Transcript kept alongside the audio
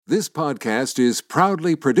This podcast is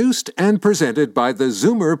proudly produced and presented by the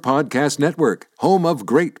Zoomer Podcast Network, home of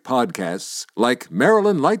great podcasts like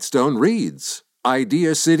Marilyn Lightstone Reads,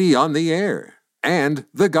 Idea City on the Air, and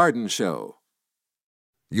The Garden Show.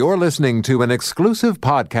 You're listening to an exclusive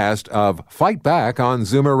podcast of Fight Back on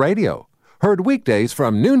Zoomer Radio, heard weekdays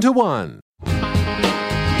from noon to 1.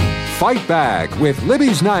 Fight Back with Libby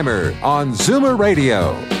Znaimer on Zoomer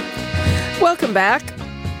Radio. Welcome back.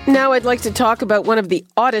 Now I'd like to talk about one of the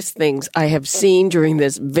oddest things I have seen during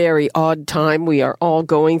this very odd time we are all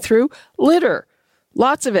going through, litter.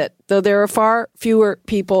 Lots of it, though there are far fewer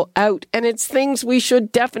people out, and it's things we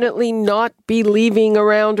should definitely not be leaving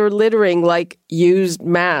around or littering, like used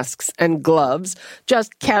masks and gloves,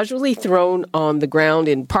 just casually thrown on the ground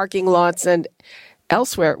in parking lots and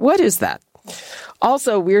elsewhere. What is that?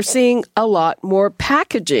 Also, we're seeing a lot more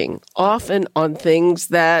packaging, often on things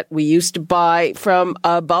that we used to buy from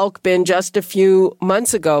a bulk bin just a few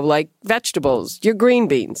months ago, like vegetables, your green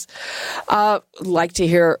beans. Like to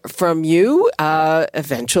hear from you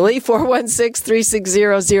eventually.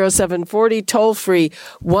 416-360-0740, toll free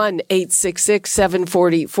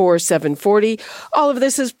 1-866-740-4740. All of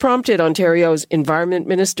this has prompted Ontario's Environment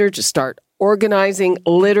Minister to start organizing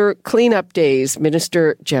litter cleanup days.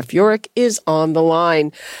 Minister Jeff Yurek is on the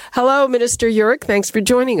line. Hello, Minister Yurek. Thanks for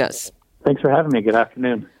joining us. Thanks for having me. Good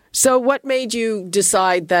afternoon. So what made you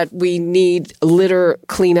decide that we need litter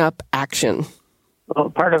cleanup action? Well,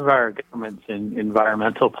 part of our government's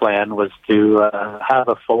environmental plan was to have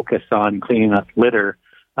a focus on cleaning up litter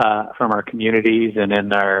from our communities and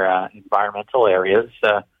in our environmental areas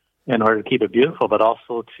in order to keep it beautiful, but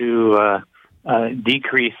also to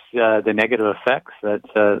decrease the negative effects that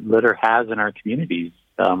litter has in our communities.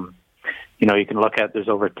 You can look at there's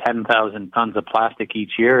over 10,000 tons of plastic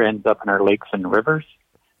each year ends up in our lakes and rivers.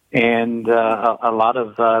 And a lot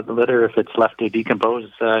of the litter, if it's left to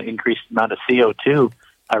decompose, increased amount of CO2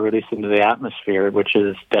 released into the atmosphere, which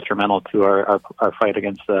is detrimental to our fight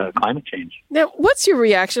against climate change. Now, what's your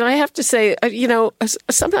reaction? I have to say,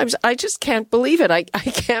 sometimes I just can't believe it. I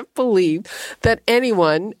can't believe that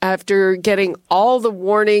anyone, after getting all the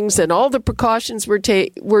warnings and all the precautions we're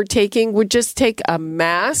taking, would just take a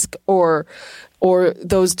mask or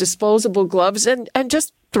those disposable gloves and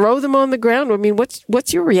just throw them on the ground. I mean,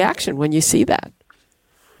 what's your reaction when you see that?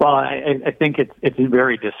 Well, I think it's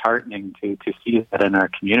very disheartening to see that in our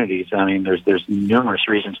communities. I mean, there's numerous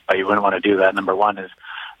reasons why you wouldn't want to do that. Number one is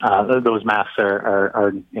those masks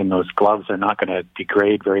are and those gloves are not going to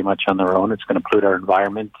degrade very much on their own. It's going to pollute our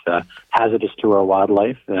environment, hazardous to our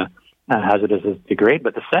wildlife, hazardous to degrade.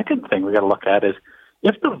 But the second thing we got to look at is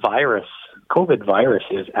if the COVID virus,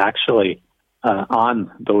 is actually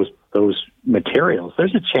on those materials,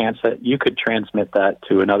 there's a chance that you could transmit that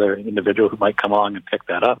to another individual who might come along and pick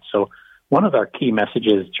that up. So one of our key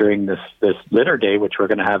messages during this litter day, which we're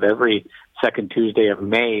going to have every second Tuesday of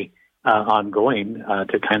May ongoing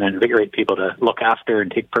to kind of invigorate people to look after and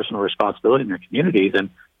take personal responsibility in their communities and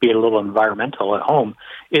be a little environmental at home,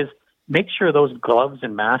 is make sure those gloves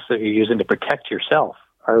and masks that you're using to protect yourself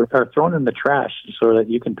are thrown in the trash so that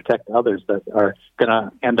you can protect others that are going to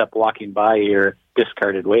end up walking by your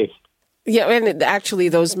discarded waste. Yeah, and actually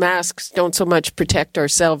those masks don't so much protect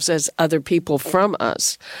ourselves as other people from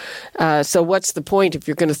us. So what's the point if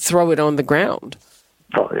you're going to throw it on the ground?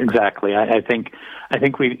 Oh, exactly. I think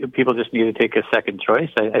people just need to take a second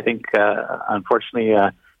choice. I think, unfortunately,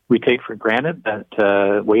 we take for granted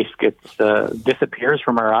that waste disappears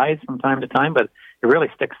from our eyes from time to time, but it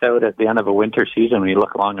really sticks out at the end of a winter season when you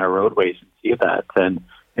look along our roadways and see that. And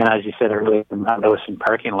as you said earlier, I noticed in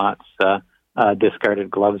parking lots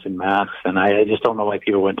discarded gloves and masks, and I just don't know why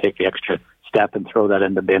people wouldn't take the extra step and throw that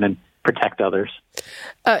in the bin and protect others.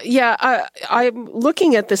 I'm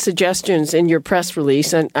looking at the suggestions in your press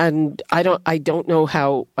release, and I don't know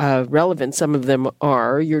how relevant some of them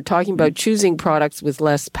are. You're talking about choosing products with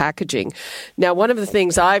less packaging. Now, one of the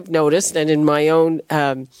things I've noticed, and in my own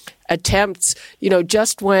attempts,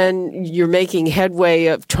 just when you're making headway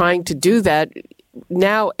of trying to do that,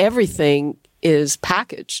 now everything is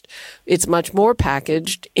packaged. It's much more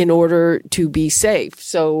packaged in order to be safe.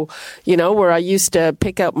 So, where I used to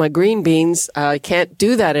pick out my green beans, I can't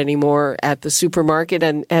do that anymore at the supermarket.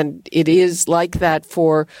 And it is like that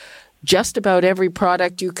for just about every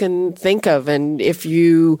product you can think of. And if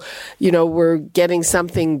you were getting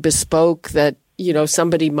something bespoke that,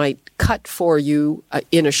 somebody might cut for you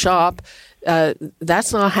in a shop,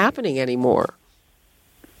 that's not happening anymore.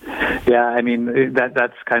 Yeah, I mean,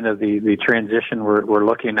 that's kind of the transition we're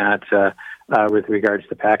looking at with regards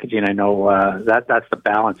to packaging. I know that's the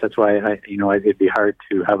balance. That's why it'd be hard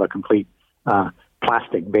to have a complete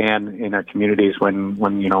plastic ban in our communities when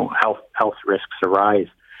health risks arise.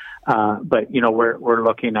 But we're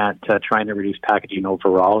looking at trying to reduce packaging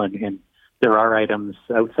overall, and there are items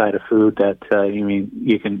outside of food that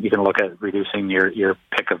you can look at reducing your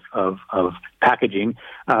pick of packaging.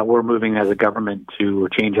 We're moving as a government to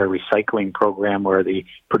change our recycling program, where the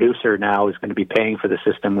producer now is going to be paying for the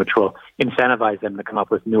system, which will incentivize them to come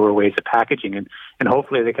up with newer ways of packaging, and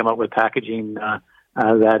hopefully they come up with packaging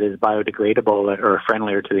that is biodegradable or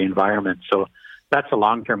friendlier to the environment. So that's the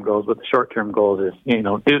long-term goals. But the short-term goals is,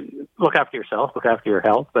 look after yourself, look after your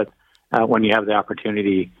health. But when you have the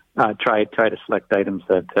opportunity, try to select items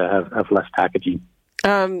that have less packaging.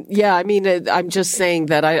 I'm just saying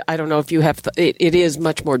that I don't know if you have. It is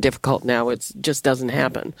much more difficult now. It just doesn't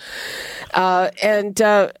happen. And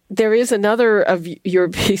there is another of your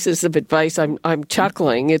pieces of advice. I'm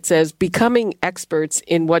chuckling. It says, becoming experts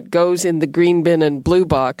in what goes in the green bin and blue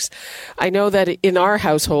box. I know that in our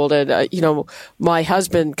household, my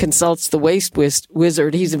husband consults the waste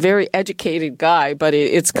wizard. He's a very educated guy, but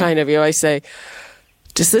it's kind of, I say,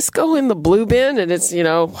 does this go in the blue bin? And it's,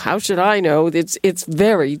 how should I know? It's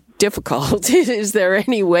very difficult. Is there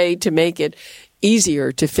any way to make it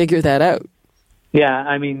easier to figure that out? Yeah,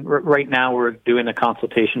 I mean, right now we're doing a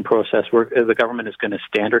consultation process. The government is going to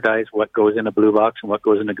standardize what goes in a blue box and what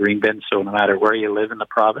goes in a green bin. So no matter where you live in the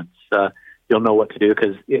province, you'll know what to do.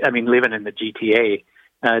 Because, living in the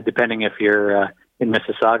GTA, depending if you're in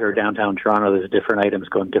Mississauga or downtown Toronto, there's different items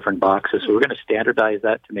going in different boxes. So we're going to standardize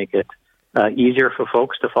that to make it easier for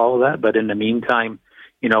folks to follow that. But in the meantime,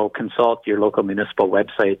 consult your local municipal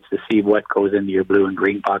websites to see what goes into your blue and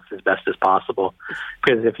green box as best as possible.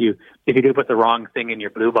 Because if you do put the wrong thing in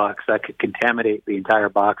your blue box, that could contaminate the entire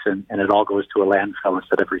box, and it all goes to a landfill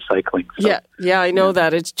instead of recycling. So, yeah, I know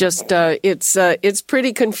that. It's just it's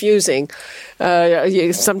pretty confusing.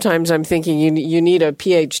 Sometimes I'm thinking you need a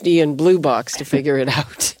PhD in blue box to figure it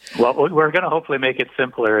out. Well, we're going to hopefully make it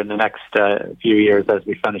simpler in the next few years as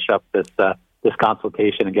we finish up this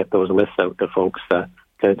consultation and get those lists out to folks to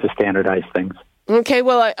standardize things. Okay,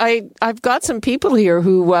 well, I've got some people here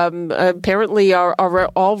who apparently are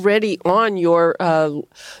already on your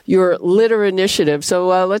litter initiative.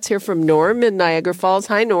 So let's hear from Norm in Niagara Falls.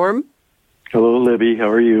 Hi, Norm. Hello, Libby. How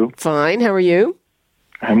are you? Fine. How are you?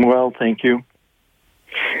 I'm well, thank you.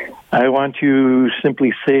 I want to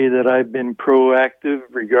simply say that I've been proactive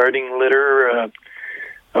regarding litter.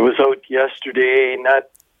 I was out yesterday, not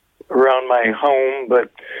around my home,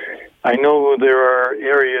 but I know there are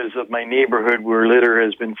areas of my neighborhood where litter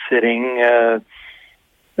has been sitting.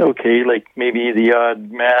 Like maybe the odd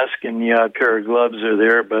mask and the odd pair of gloves are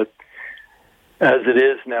there, but as it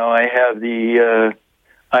is now, I have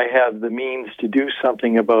the means to do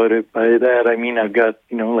something about it. By that, I mean I've got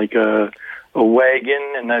a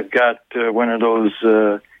wagon, and I've got one of those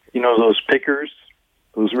those pickers,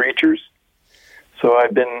 those reachers. So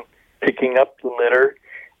I've been picking up the litter,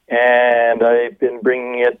 and I've been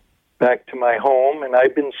bringing it back to my home, and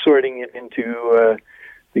I've been sorting it into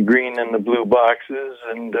the green and the blue boxes,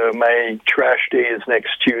 and my trash day is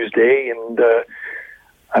next Tuesday, and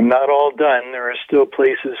I'm not all done. There are still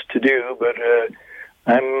places to do, but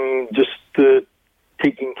I'm just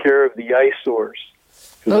taking care of the eyesores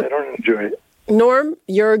because I don't enjoy it. Norm,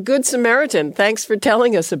 you're a good Samaritan. Thanks for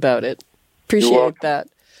telling us about it. Appreciate that.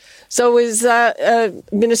 So is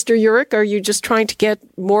Minister Yurek, are you just trying to get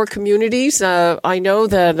more communities? I know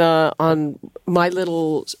that on my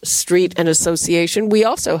little street and association, we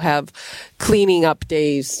also have cleaning up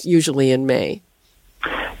days, usually in May.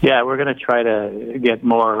 Yeah, we're going to try to get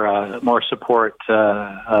more support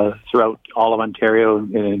throughout all of Ontario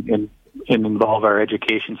and involve our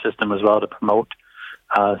education system as well to promote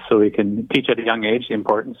so we can teach at a young age the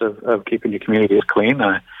importance of keeping your communities clean.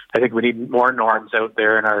 I think we need more norms out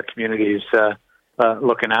there in our communities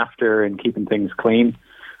looking after and keeping things clean.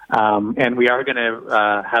 And we are going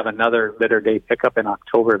to have another litter day pickup in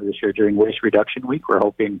October of this year during Waste Reduction Week. We're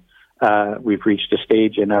hoping we've reached a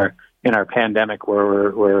stage in our pandemic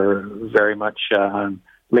where we're very much on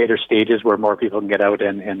later stages where more people can get out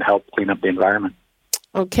and help clean up the environment.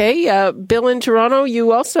 Okay. Bill in Toronto,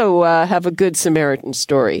 you also have a good Samaritan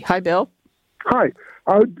story. Hi, Bill. Hi.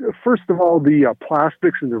 First of all, the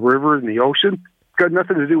plastics in the river and the ocean, it's got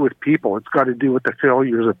nothing to do with people. It's got to do with the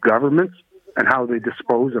failures of governments and how they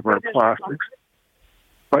dispose of our plastics.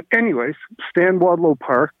 But anyways, Stan Wadlow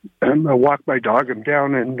Park, and I walk my dog. I'm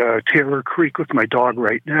down in Taylor Creek with my dog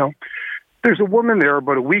right now. There's a woman there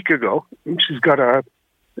about a week ago, and she's got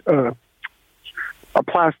a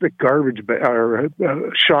plastic garbage bag, or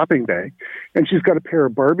a shopping bag, and she's got a pair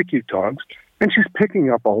of barbecue tongs, and she's picking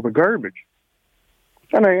up all the garbage.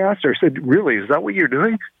 And I asked her, I said, really, is that what you're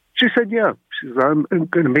doing? She said, yeah. She said, I'm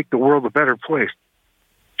going to make the world a better place.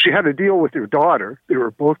 She had a deal with her daughter. They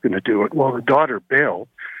were both going to do it. Well, the daughter bailed,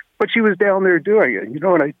 but she was down there doing it.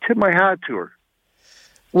 And I tip my hat to her.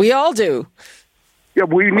 We all do. Yeah,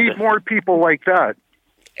 we need more people like that.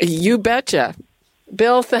 You betcha.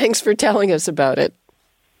 Bill, thanks for telling us about it.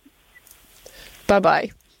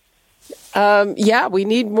 Bye-bye. Yeah, we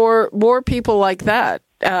need more people like that.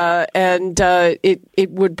 And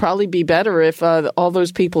it would probably be better if all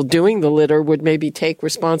those people doing the litter would maybe take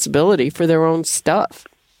responsibility for their own stuff.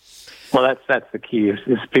 Well, that's the key is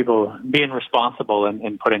people being responsible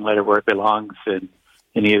and putting litter where it belongs in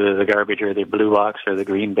either the garbage or the blue box or the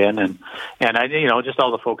green bin. And I, just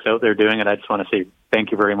all the folks out there doing it, I just want to say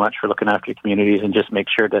thank you very much for looking after your communities, and just make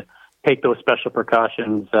sure to take those special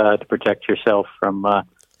precautions to protect yourself from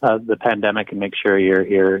the pandemic, and make sure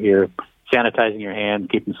you're sanitizing your hands,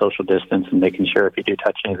 keeping social distance, and making sure if you do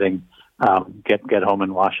touch anything, get home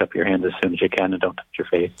and wash up your hands as soon as you can, and don't touch your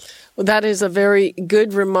face. Well, that is a very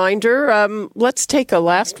good reminder. Let's take a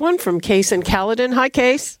last one from Case in Caledon. Hi,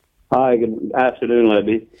 Case. Hi, good afternoon,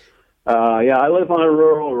 Libby. I live on a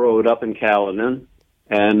rural road up in Caledon,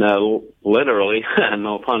 and literally,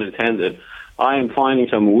 no pun intended, I am finding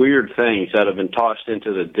some weird things that have been tossed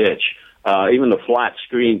into the ditch. Even the flat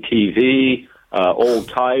screen TV, old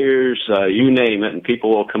tires, you name it, and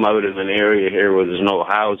people will come out in an area here where there's no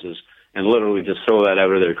houses and literally just throw that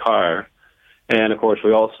out of their car. And, of course,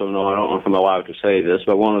 we also know, I don't know if I'm allowed to say this,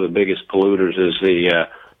 but one of the biggest polluters is the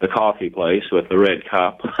coffee place with the red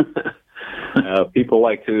cup. People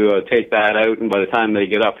like to take that out, and by the time they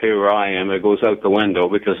get up here where I am, it goes out the window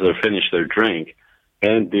because they're finished their drink.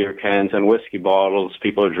 And beer cans and whiskey bottles,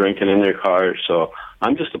 people are drinking in their cars. So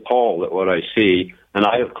I'm just appalled at what I see. And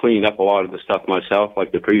I have cleaned up a lot of the stuff myself,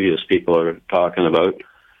 like the previous people are talking about,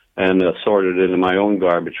 and sorted it in my own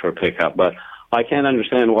garbage for pickup. But I can't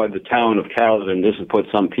understand why the town of Caledon doesn't put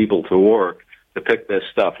some people to work to pick this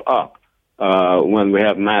stuff up when we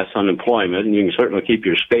have mass unemployment, and you can certainly keep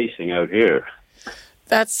your spacing out here.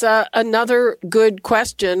 That's another good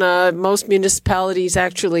question. Most municipalities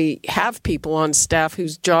actually have people on staff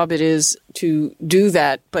whose job it is to do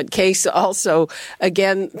that. But Case, also,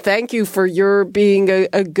 again, thank you for your being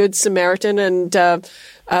a good Samaritan. And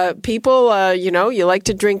people, you like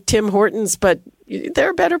to drink Tim Hortons, but there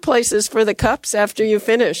are better places for the cups after you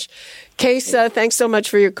finish. Case, thanks so much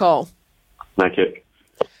for your call. Thank you.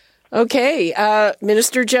 Okay.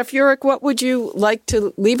 Minister Jeff Yurek, what would you like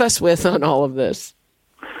to leave us with on all of this?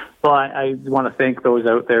 Well, I want to thank those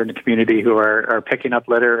out there in the community who are picking up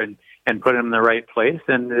litter and putting them in the right place.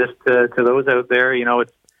 And just to those out there,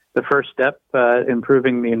 it's the first step,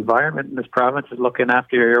 improving the environment in this province is looking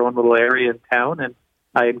after your own little area in town. And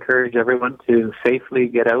I encourage everyone to safely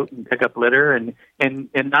get out and pick up litter and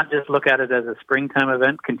not just look at it as a springtime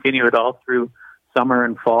event, continue it all through summer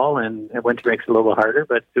and fall, and winter makes it a little harder,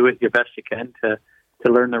 but do it your best you can to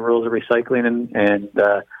learn the rules of recycling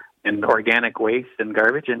and organic waste and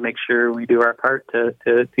garbage, and make sure we do our part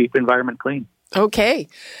to keep the environment clean. Okay.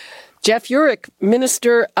 Jeff Yurek,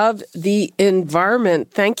 Minister of the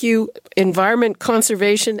Environment. Thank you, Environment,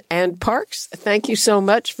 Conservation and Parks. Thank you so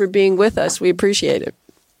much for being with us. We appreciate it.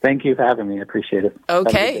 Thank you for having me. I appreciate it.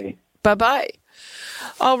 Okay. Bye-bye.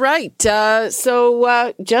 All right.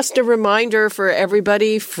 So just a reminder for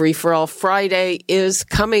everybody, Free for All Friday is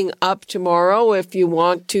coming up tomorrow. If you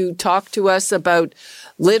want to talk to us about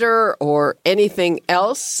litter or anything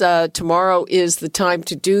else, tomorrow is the time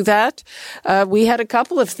to do that. We had a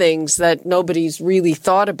couple of things that nobody's really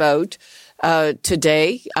thought about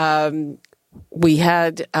today. We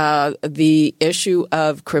had the issue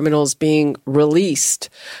of criminals being released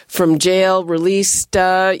from jail,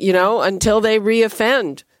 until they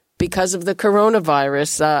reoffend because of the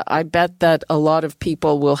coronavirus. I bet that a lot of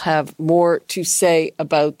people will have more to say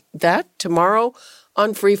about that tomorrow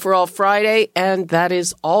on Free for All Friday, and that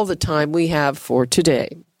is all the time we have for today.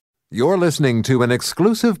 You're listening to an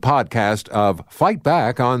exclusive podcast of Fight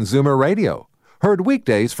Back on Zoomer Radio, heard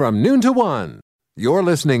weekdays from noon to 1. You're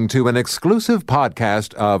listening to an exclusive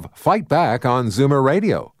podcast of Fight Back on Zoomer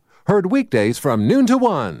Radio, heard weekdays from noon to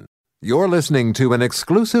 1. You're listening to an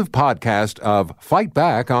exclusive podcast of Fight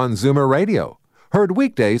Back on Zoomer Radio, heard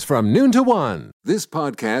weekdays from noon to 1. This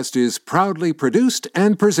podcast is proudly produced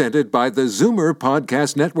and presented by the Zoomer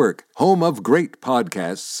Podcast Network, home of great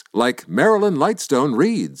podcasts like Marilyn Lightstone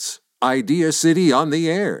Reads, Idea City on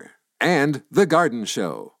the Air, and The Garden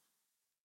Show.